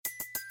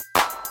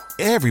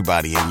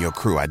Everybody in your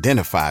crew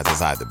identifies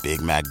as either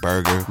Big Mac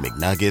Burger,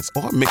 McNuggets,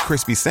 or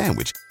McCrispy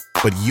Sandwich.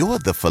 But you're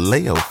the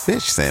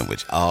Filet-O-Fish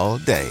Sandwich all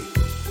day.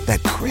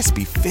 That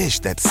crispy fish,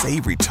 that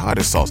savory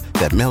tartar sauce,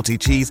 that melty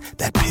cheese,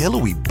 that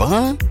pillowy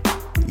bun.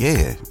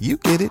 Yeah, you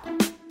get it.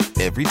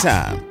 Every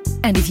time.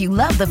 And if you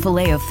love the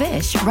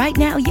Filet-O-Fish, right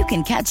now you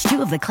can catch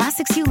two of the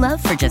classics you love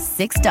for just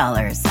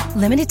 $6.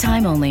 Limited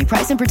time only.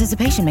 Price and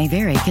participation may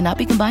vary. Cannot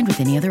be combined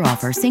with any other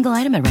offer. Single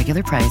item at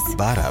regular price.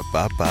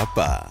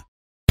 Ba-da-ba-ba-ba.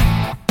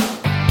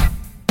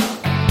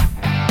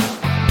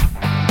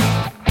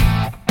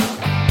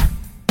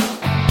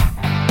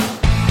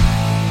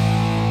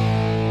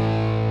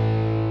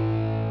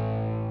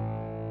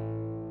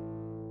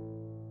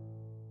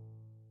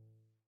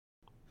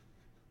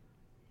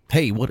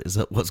 Hey, what is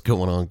up? What's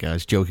going on,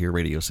 guys? Joe here,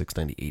 Radio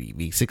 690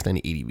 ADV,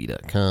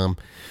 690ADV.com.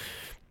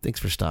 Thanks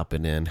for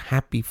stopping in.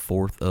 Happy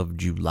 4th of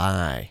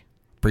July.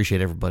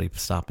 Appreciate everybody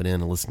stopping in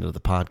and listening to the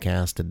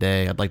podcast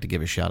today. I'd like to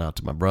give a shout out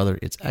to my brother.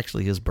 It's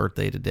actually his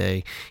birthday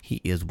today.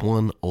 He is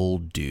one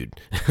old dude.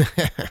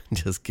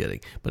 Just kidding.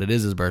 But it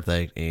is his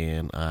birthday,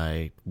 and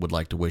I would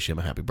like to wish him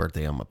a happy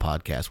birthday on my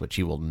podcast, which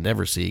he will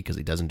never see because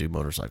he doesn't do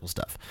motorcycle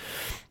stuff.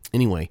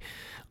 Anyway,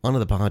 on to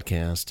the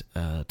podcast.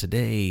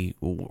 Today,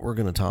 what we're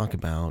going to talk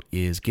about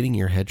is getting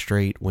your head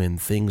straight when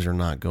things are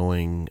not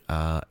going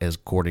as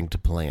according to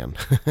plan.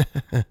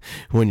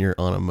 When you're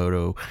on a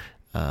moto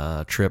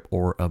trip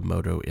or a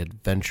moto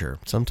adventure.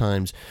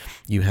 Sometimes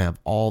you have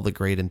all the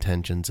great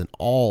intentions and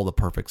all the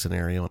perfect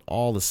scenario and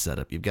all the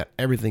setup. You've got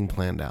everything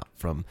planned out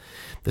from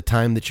the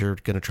time that you're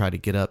going to try to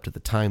get up to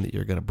the time that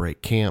you're going to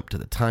break camp to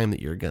the time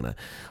that you're going to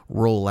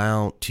roll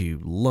out to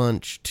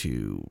lunch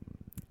to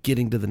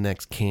getting to the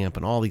next camp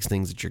and all these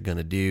things that you're going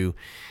to do.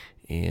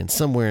 And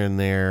somewhere in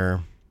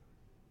there,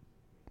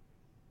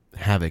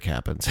 havoc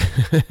happens.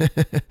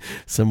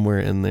 Somewhere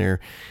in there,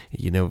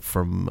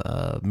 from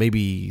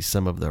maybe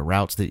some of the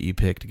routes that you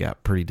picked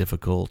got pretty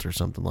difficult or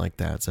something like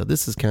that. So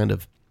this is kind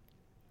of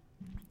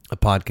a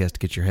podcast to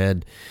get your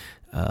head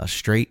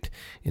straight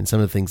in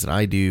some of the things that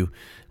I do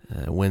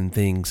when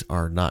things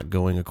are not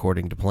going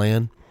according to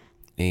plan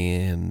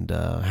and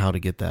how to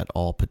get that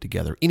all put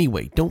together.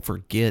 Anyway, don't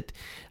forget,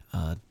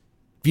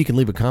 if you can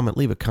leave a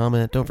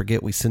comment. Don't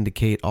forget we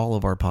syndicate all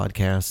of our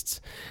podcasts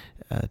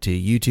to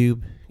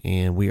YouTube,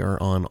 and we are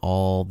on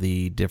all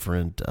the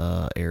different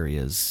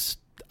areas: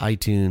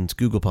 iTunes,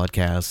 Google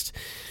Podcasts,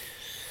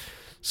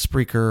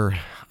 Spreaker,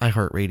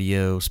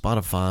 iHeartRadio,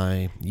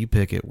 Spotify. You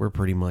pick it. We're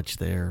pretty much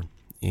there.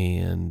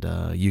 And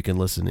you can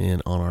listen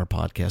in on our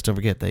podcast. Don't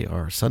forget, they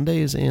are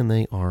Sundays and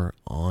they are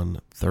on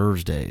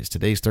Thursdays.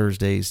 Today's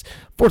Thursdays,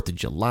 4th of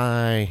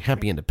July.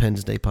 Happy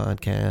Independence Day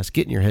podcast.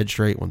 Getting your head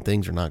straight when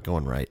things are not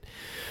going right.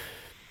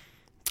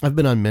 I've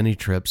been on many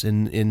trips,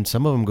 and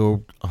some of them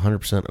go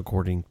 100%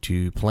 according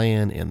to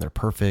plan, and they're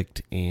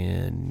perfect,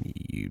 and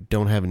you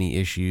don't have any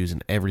issues,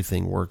 and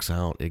everything works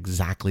out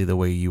exactly the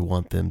way you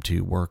want them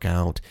to work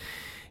out,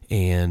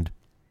 and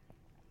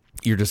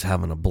you're just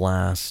having a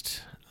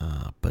blast.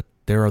 But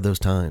there are those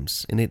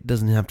times, and it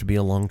doesn't have to be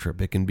a long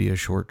trip. It can be a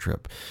short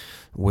trip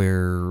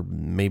where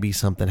maybe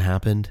something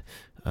happened,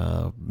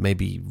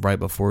 maybe right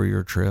before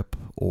your trip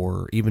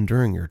or even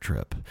during your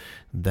trip,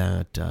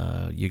 that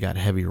you got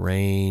heavy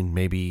rain,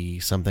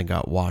 maybe something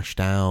got washed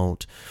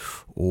out,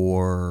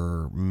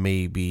 or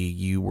maybe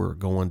you were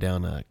going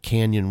down a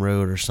canyon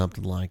road or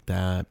something like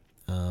that,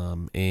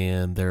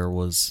 and there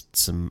was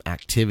some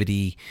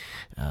activity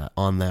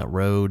on that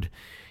road,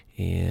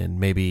 and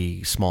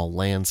maybe small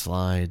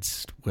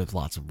landslides with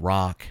lots of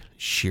rock,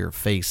 sheer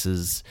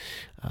faces,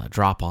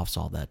 drop-offs,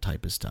 all that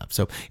type of stuff.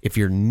 So if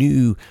you're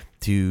new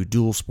to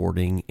dual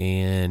sporting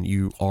and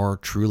you are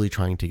truly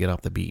trying to get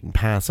off the beaten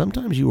path,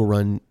 sometimes you will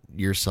run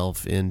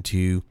yourself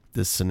into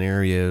the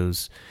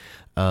scenarios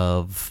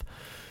of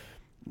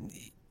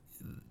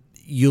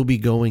you'll be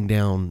going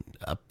down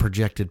a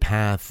projected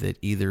path that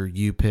either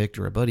you picked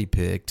or a buddy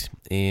picked,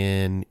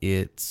 and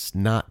it's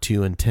not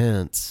too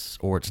intense,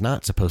 or it's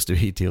not supposed to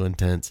be too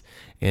intense,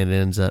 and it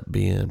ends up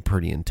being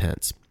pretty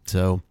intense.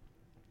 So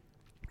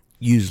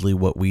usually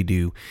what we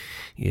do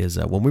is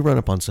when we run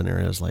up on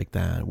scenarios like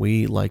that,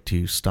 we like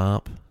to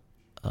stop,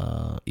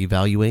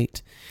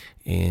 evaluate,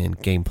 and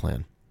game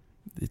plan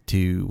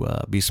to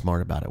be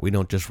smart about it. We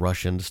don't just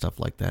rush into stuff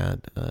like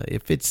that.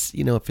 If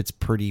it's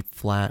pretty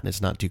flat and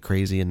it's not too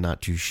crazy and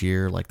not too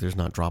sheer, like there's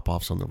not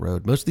drop-offs on the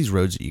road. Most of these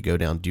roads that you go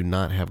down do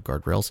not have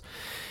guardrails,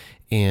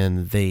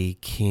 and they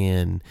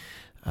can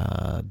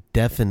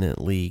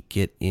definitely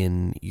get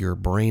in your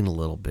brain a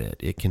little bit.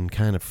 It can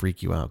kind of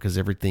freak you out because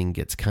everything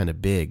gets kind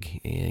of big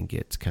and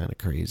gets kind of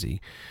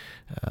crazy.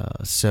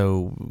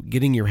 So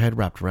getting your head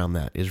wrapped around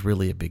that is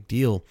really a big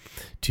deal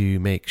to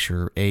make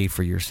sure,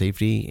 for your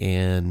safety,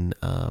 and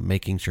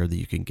making sure that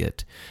you can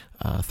get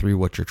through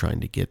what you're trying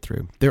to get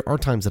through. There are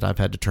times that I've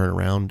had to turn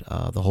around.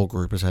 The whole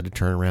group has had to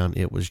turn around.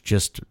 It was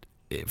just,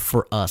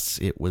 for us,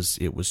 it was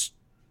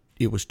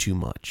too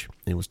much.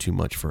 It was too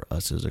much for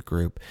us as a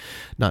group.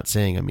 Not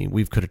saying,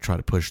 we could have tried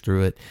to push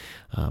through it.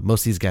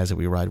 Most of these guys that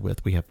we ride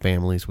with, we have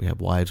families, we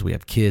have wives, we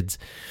have kids.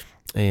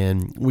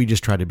 And we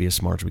just try to be as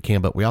smart as we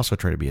can, but we also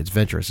try to be as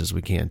adventurous as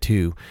we can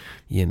too,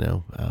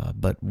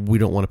 but we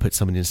don't want to put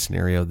somebody in a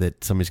scenario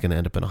that somebody's going to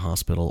end up in a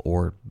hospital,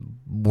 or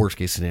worst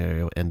case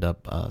scenario, end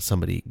up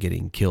somebody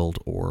getting killed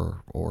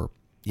or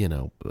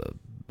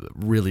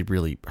really,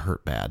 really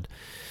hurt bad.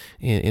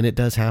 And it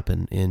does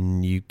happen,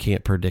 and you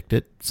can't predict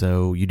it.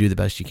 So you do the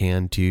best you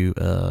can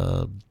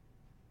to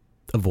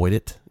avoid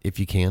it if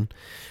you can,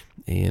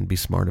 and be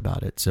smart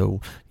about it.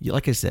 So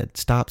like I said,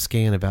 stop,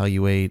 scan,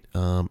 evaluate,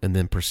 and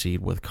then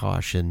proceed with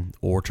caution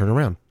or turn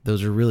around.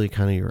 Those are really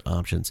kind of your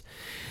options,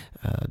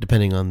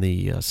 depending on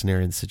the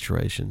scenario and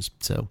situations.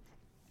 So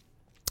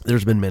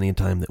there's been many a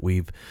time that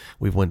we've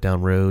went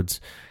down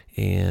roads,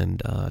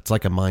 and it's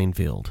like a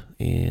minefield,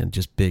 and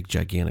just big,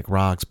 gigantic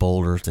rocks,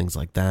 boulders, things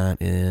like that.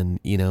 And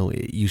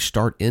you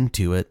start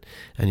into it,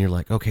 and you're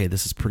like, okay,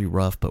 this is pretty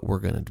rough, but we're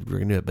gonna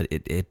do it. But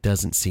it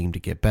doesn't seem to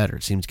get better.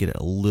 It seems to get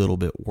a little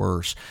bit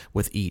worse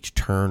with each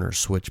turn or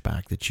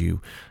switchback that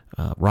you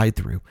ride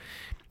through.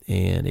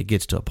 And it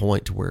gets to a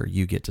point to where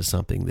you get to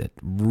something that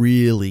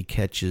really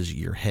catches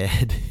your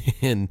head,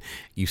 and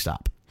you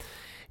stop.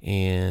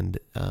 And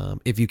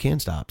if you can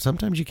stop,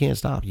 sometimes you can't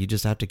stop. You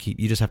just have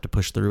to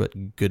push through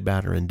it, good,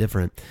 bad, or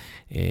indifferent,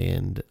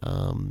 and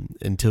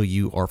until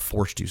you are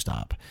forced to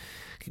stop.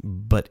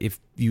 But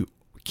if you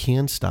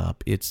can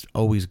stop, it's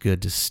always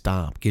good to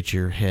stop. Get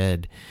your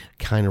head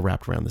kind of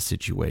wrapped around the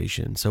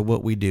situation. So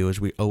what we do is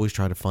we always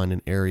try to find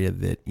an area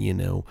that,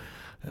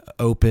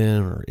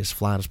 open or as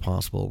flat as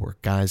possible, where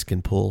guys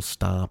can pull,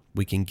 stop,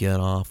 we can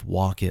get off,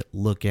 walk it,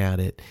 look at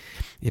it.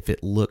 If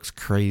it looks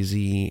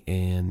crazy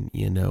and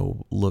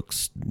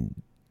looks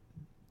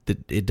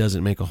that it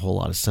doesn't make a whole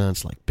lot of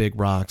sense, like big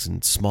rocks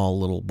and small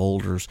little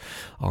boulders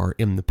are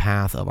in the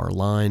path of our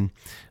line,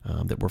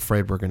 that we're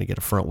afraid we're going to get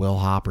a front wheel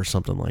hop or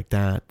something like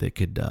that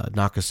could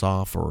knock us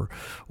off or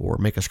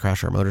make us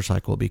crash our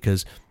motorcycle,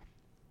 because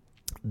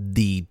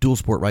the dual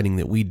sport riding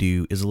that we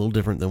do is a little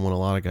different than what a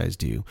lot of guys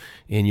do.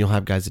 And you'll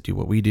have guys that do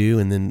what we do,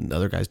 and then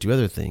other guys do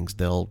other things.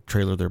 They'll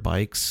trailer their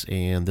bikes,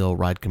 and they'll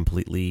ride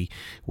completely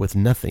with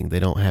nothing. They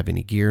don't have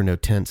any gear, no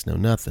tents, no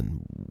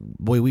nothing.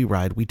 Boy, we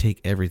ride, we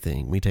take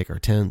everything. We take our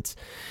tents,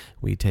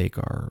 we take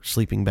our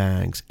sleeping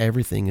bags,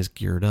 everything is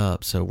geared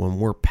up. So when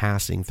we're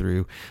passing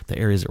through the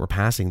areas that we're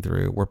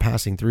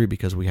passing through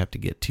because we have to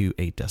get to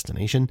a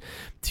destination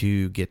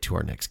to get to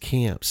our next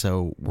camp.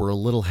 So we're a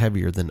little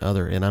heavier than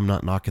other, and I'm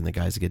not knocking the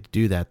guys that get to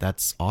do that.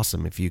 That's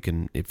awesome if you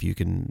can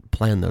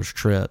plan those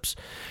trips.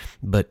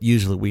 But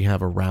usually we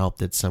have a route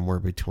that's somewhere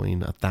between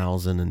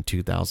 1,000 and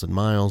 2,000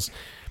 miles.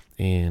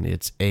 And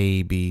it's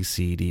A, B,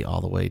 C, D,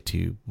 all the way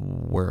to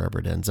wherever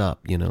it ends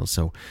up,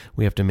 so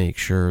we have to make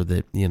sure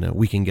that,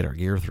 we can get our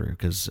gear through,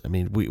 because,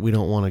 we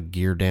don't want to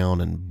gear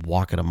down and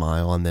walk at a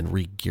mile and then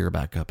re-gear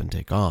back up and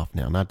take off.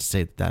 Now, not to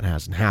say that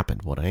hasn't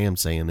happened. What I am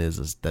saying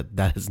is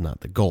that is not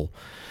the goal.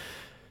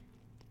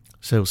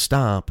 So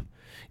stop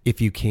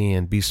if you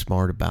can, be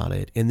smart about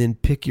it, and then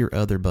pick your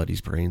other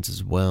buddies' brains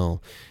as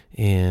well.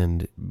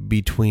 And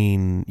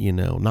between,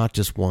 not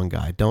just one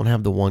guy, don't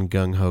have the one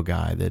gung-ho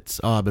guy that's,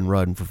 I've been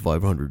riding for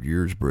 500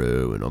 years,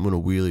 bro, and I'm going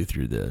to wheelie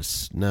through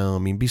this. No,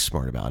 be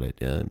smart about it.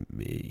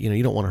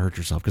 You don't want to hurt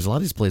yourself, because a lot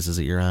of these places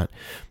that you're at,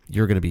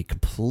 you're going to be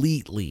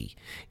completely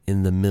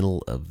in the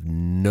middle of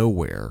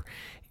nowhere,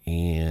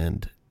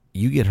 and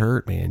you get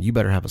hurt, man, you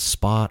better have a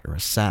spot or a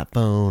sat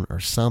phone or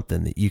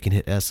something that you can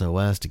hit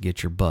SOS to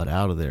get your butt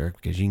out of there,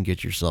 because you can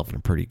get yourself in a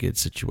pretty good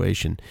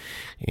situation.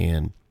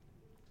 And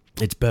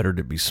it's better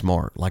to be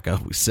smart. Like I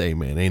always say,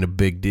 man, ain't a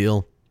big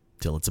deal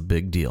till it's a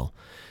big deal.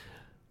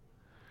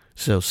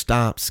 So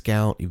stop,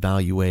 scout,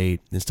 evaluate,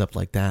 and stuff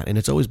like that. And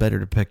it's always better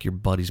to pick your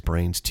buddy's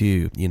brains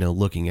too,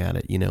 looking at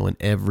it, and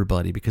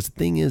everybody, because the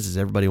thing is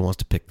everybody wants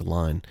to pick the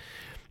line.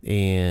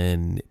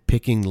 And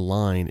picking the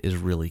line is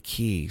really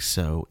key.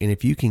 So, and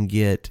if you can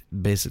get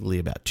basically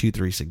about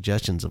 2-3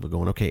 suggestions of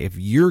going, okay, if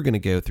you're going to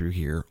go through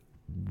here,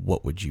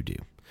 what would you do?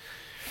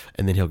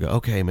 And then he'll go,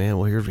 okay, man,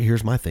 well,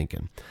 here's my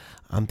thinking.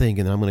 I'm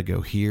thinking that I'm going to go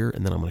here,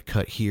 and then I'm going to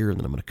cut here, and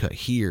then I'm going to cut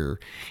here,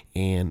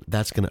 and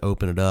that's going to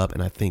open it up,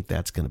 and I think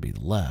that's going to be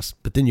less.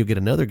 But then you'll get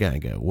another guy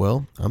and go,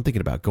 well, I'm thinking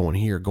about going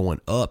here,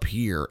 going up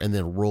here, and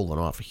then rolling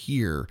off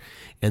here,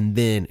 and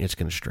then it's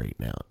going to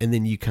straighten out. And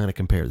then you kind of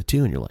compare the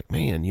two, and you're like,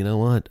 man, you know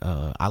what?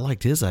 I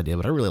liked his idea,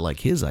 but I really like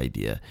his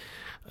idea.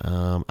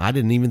 I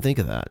didn't even think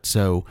of that.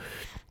 So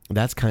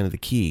that's kind of the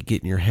key,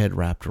 getting your head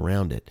wrapped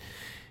around it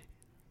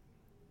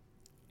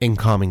and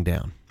calming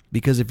down.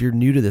 Because if you're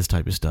new to this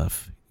type of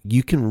stuff,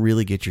 you can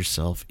really get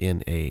yourself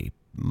in a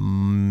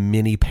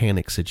mini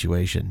panic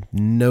situation.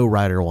 No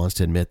rider wants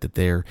to admit that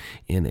they're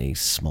in a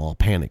small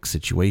panic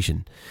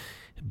situation,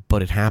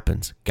 but it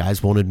happens.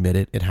 Guys won't admit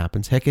it. It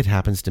happens. Heck, it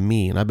happens to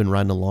me, and I've been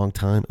riding a long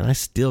time, and I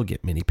still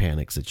get mini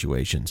panic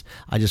situations.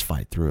 I just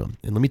fight through them.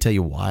 And let me tell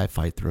you why I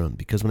fight through them.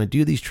 Because when I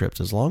do these trips,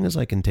 as long as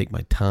I can take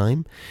my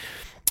time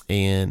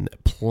and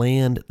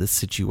plan the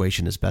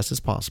situation as best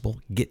as possible,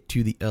 get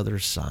to the other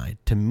side.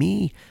 To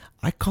me,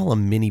 I call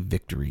them mini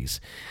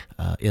victories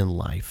in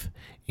life,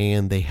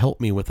 and they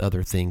help me with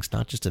other things,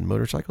 not just in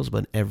motorcycles,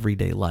 but in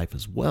everyday life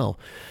as well.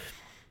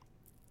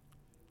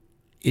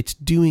 it's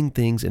doing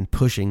things and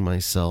pushing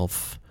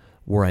myself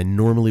where I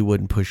normally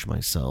wouldn't push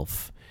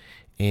myself,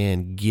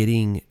 and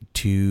getting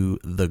to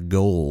the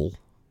goal,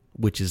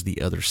 which is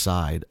the other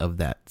side of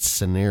that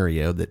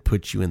scenario that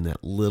puts you in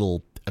that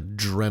little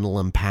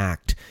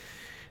adrenaline-packed,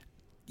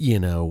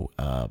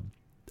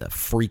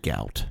 freak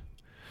out.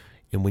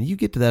 And when you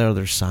get to that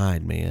other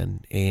side,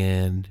 man,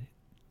 and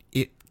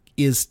it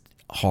is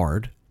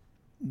hard,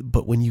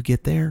 but when you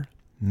get there,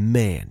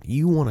 man,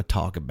 you want to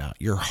talk about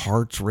your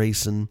heart's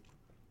racing.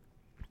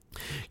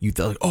 You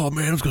thought, oh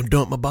man, I was going to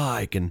dump my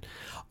bike and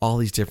all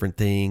these different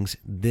things.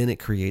 Then it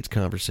creates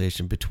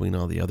conversation between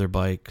all the other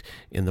bike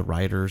and the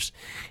riders,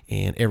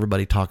 and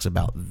everybody talks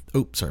about,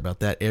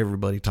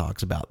 everybody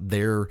talks about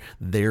their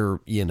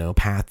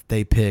path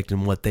they picked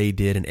and what they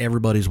did, and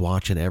everybody's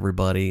watching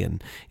everybody,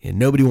 and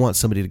nobody wants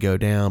somebody to go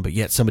down, but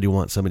yet somebody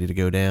wants somebody to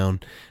go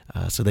down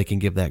so they can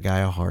give that guy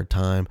a hard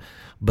time.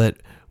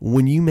 But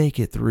when you make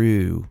it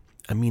through,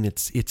 I mean,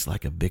 it's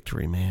like a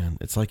victory, man.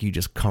 It's like you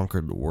just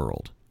conquered the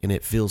world. And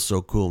it feels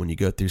so cool when you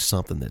go through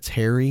something that's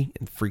hairy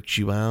and freaks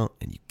you out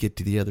and you get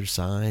to the other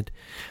side.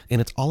 And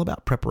it's all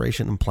about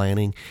preparation and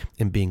planning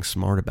and being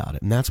smart about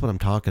it. And that's what I'm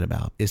talking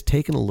about, is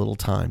taking a little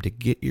time to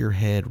get your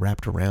head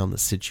wrapped around the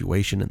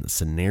situation and the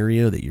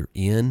scenario that you're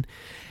in.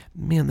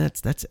 Man,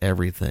 that's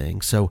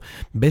everything. So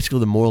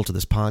basically the moral to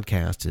this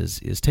podcast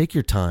is take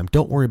your time.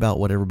 Don't worry about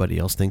what everybody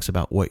else thinks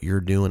about what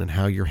you're doing and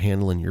how you're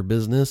handling your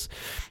business.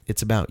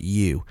 It's about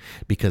you,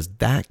 because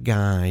that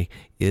guy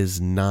is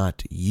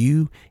not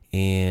you.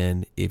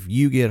 And if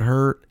you get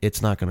hurt,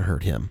 it's not going to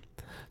hurt him.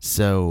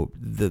 So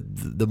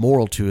the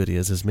moral to it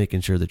is making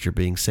sure that you're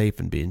being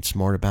safe and being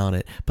smart about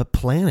it, but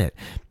plan it,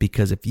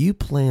 because if you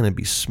plan and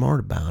be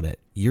smart about it,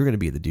 you're going to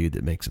be the dude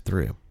that makes it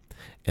through.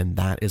 And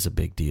that is a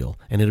big deal.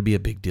 And it'll be a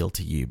big deal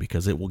to you,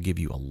 because it will give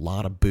you a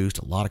lot of boost,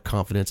 a lot of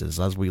confidence.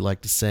 As we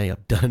like to say,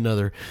 I've done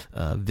another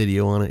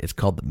video on it. It's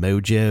called the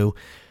Mojo.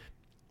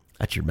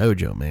 That's your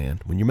mojo, man.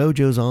 When your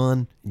mojo's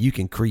on, you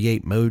can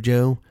create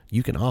mojo.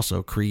 You can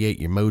also create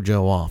your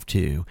mojo off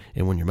too.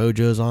 And when your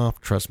mojo's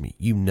off, trust me,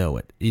 you know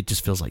it. It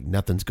just feels like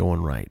nothing's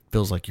going right. It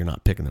feels like you're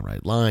not picking the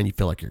right line. You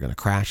feel like you're going to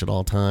crash at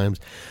all times.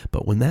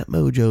 But when that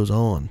mojo's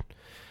on,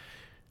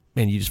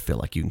 man, you just feel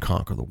like you can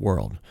conquer the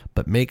world.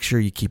 But make sure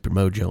you keep your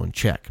mojo in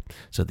check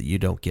so that you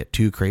don't get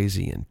too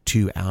crazy and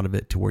too out of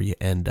it to where you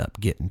end up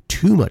getting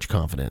too much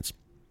confidence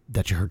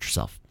that you hurt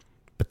yourself.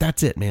 But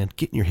that's it, man.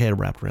 Getting your head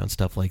wrapped around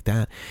stuff like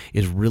that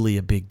is really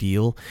a big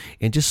deal.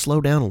 And just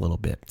slow down a little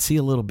bit. See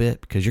a little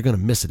bit, because you're going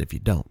to miss it if you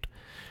don't.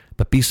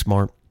 But be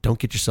smart. Don't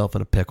get yourself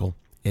in a pickle.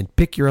 And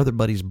pick your other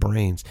buddies'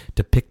 brains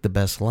to pick the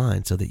best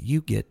line so that you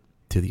get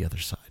to the other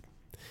side.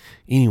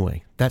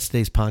 Anyway, that's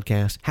today's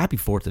podcast. Happy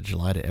 4th of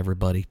July to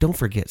everybody. Don't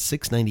forget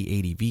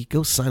 690 ADV.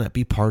 Go sign up.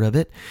 Be part of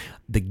it.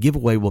 The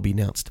giveaway will be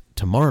announced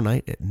tomorrow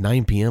night at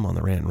 9 p.m. on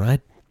the Rant and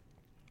Ride.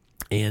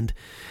 And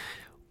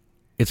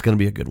it's going to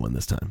be a good one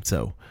this time.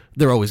 So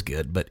they're always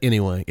good. But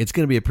anyway, it's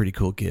going to be a pretty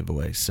cool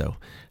giveaway. So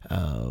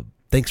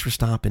thanks for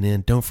stopping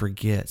in. Don't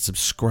forget,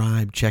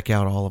 subscribe. Check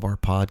out all of our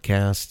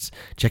podcasts.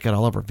 Check out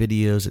all of our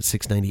videos at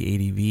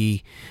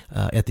 690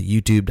 ADV at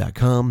the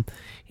youtube.com,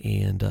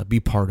 and be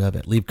part of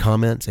it. Leave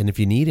comments. And if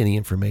you need any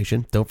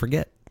information, don't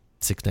forget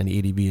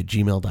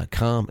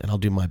 690adv@gmail.com, and I'll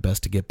do my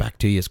best to get back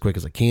to you as quick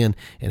as I can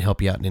and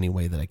help you out in any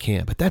way that I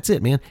can. But that's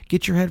it, man.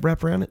 Get your head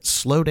wrapped around it.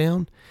 Slow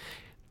down.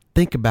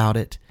 Think about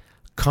it.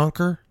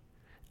 Conquer.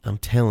 I'm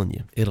telling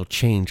you, it'll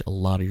change a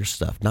lot of your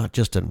stuff, not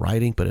just in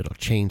writing, but it'll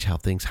change how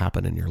things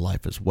happen in your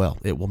life as well.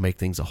 It will make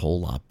things a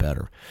whole lot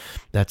better.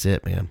 That's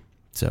it, man.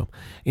 So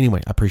anyway,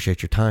 I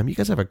appreciate your time. You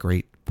guys have a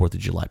great 4th of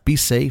July. Be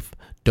safe.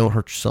 Don't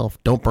hurt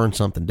yourself. Don't burn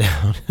something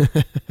down.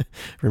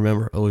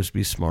 Remember, always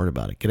be smart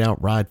about it. Get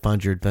out, ride,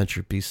 find your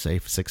adventure. Be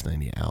safe.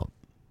 690 out.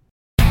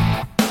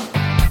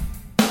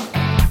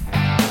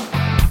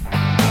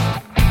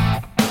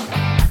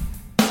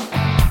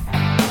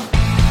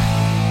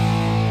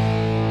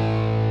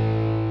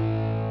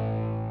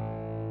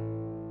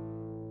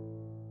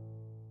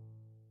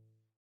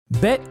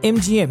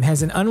 BetMGM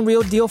has an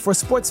unreal deal for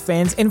sports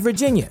fans in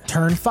Virginia.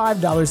 Turn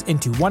 $5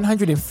 into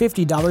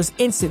 $150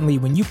 instantly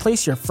when you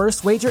place your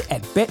first wager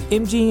at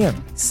BetMGM.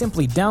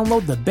 Simply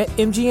download the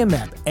BetMGM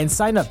app and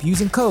sign up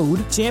using code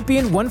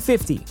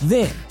Champion150.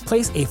 Then,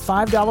 place a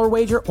 $5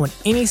 wager on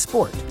any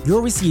sport.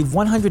 You'll receive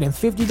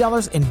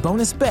 $150 in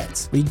bonus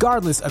bets,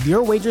 regardless of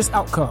your wager's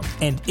outcome.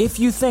 And if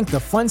you think the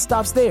fun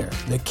stops there,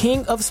 the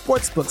King of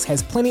Sportsbooks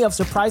has plenty of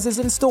surprises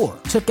in store.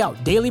 Check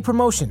out daily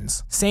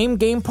promotions,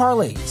 same-game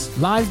parlays,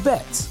 live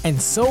bets, and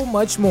so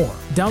much more.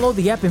 Download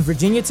the app in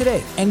Virginia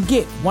today and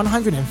get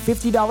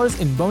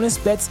 $150 in bonus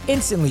bets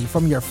instantly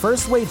from your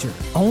first wager.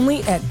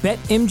 Only at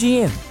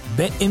BetMGM.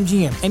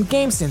 BetMGM and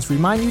GameSense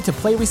remind you to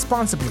play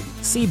responsibly.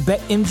 See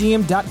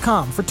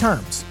BetMGM.com for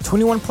terms.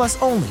 21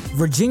 plus only.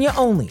 Virginia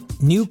only.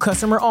 New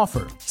customer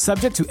offer.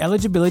 Subject to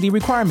eligibility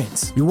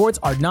requirements. Rewards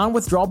are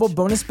non-withdrawable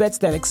bonus bets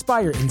that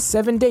expire in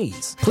 7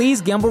 days. Please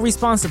gamble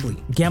responsibly.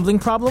 Gambling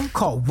problem?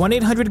 Call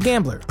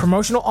 1-800-GAMBLER.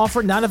 Promotional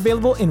offer not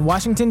available in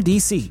Washington,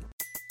 D.C.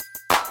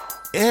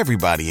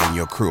 Everybody in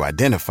your crew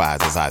identifies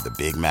as either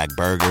Big Mac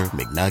Burger,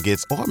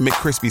 McNuggets, or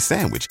McCrispy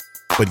Sandwich.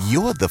 But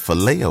you're the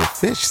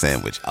Filet-O-Fish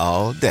Sandwich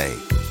all day.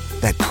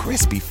 That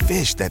crispy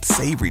fish, that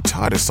savory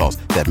tartar sauce,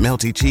 that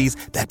melty cheese,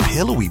 that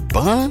pillowy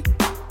bun.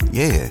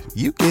 Yeah,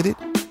 you get it.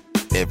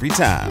 Every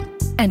time.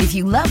 And if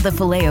you love the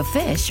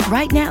Filet-O-Fish,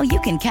 right now you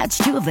can catch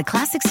two of the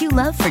classics you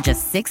love for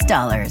just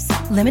 $6.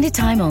 Limited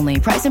time only.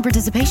 Price and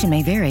participation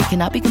may vary.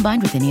 Cannot be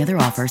combined with any other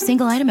offer.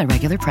 Single item at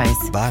regular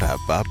price.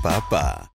 Ba-da-ba-ba-ba.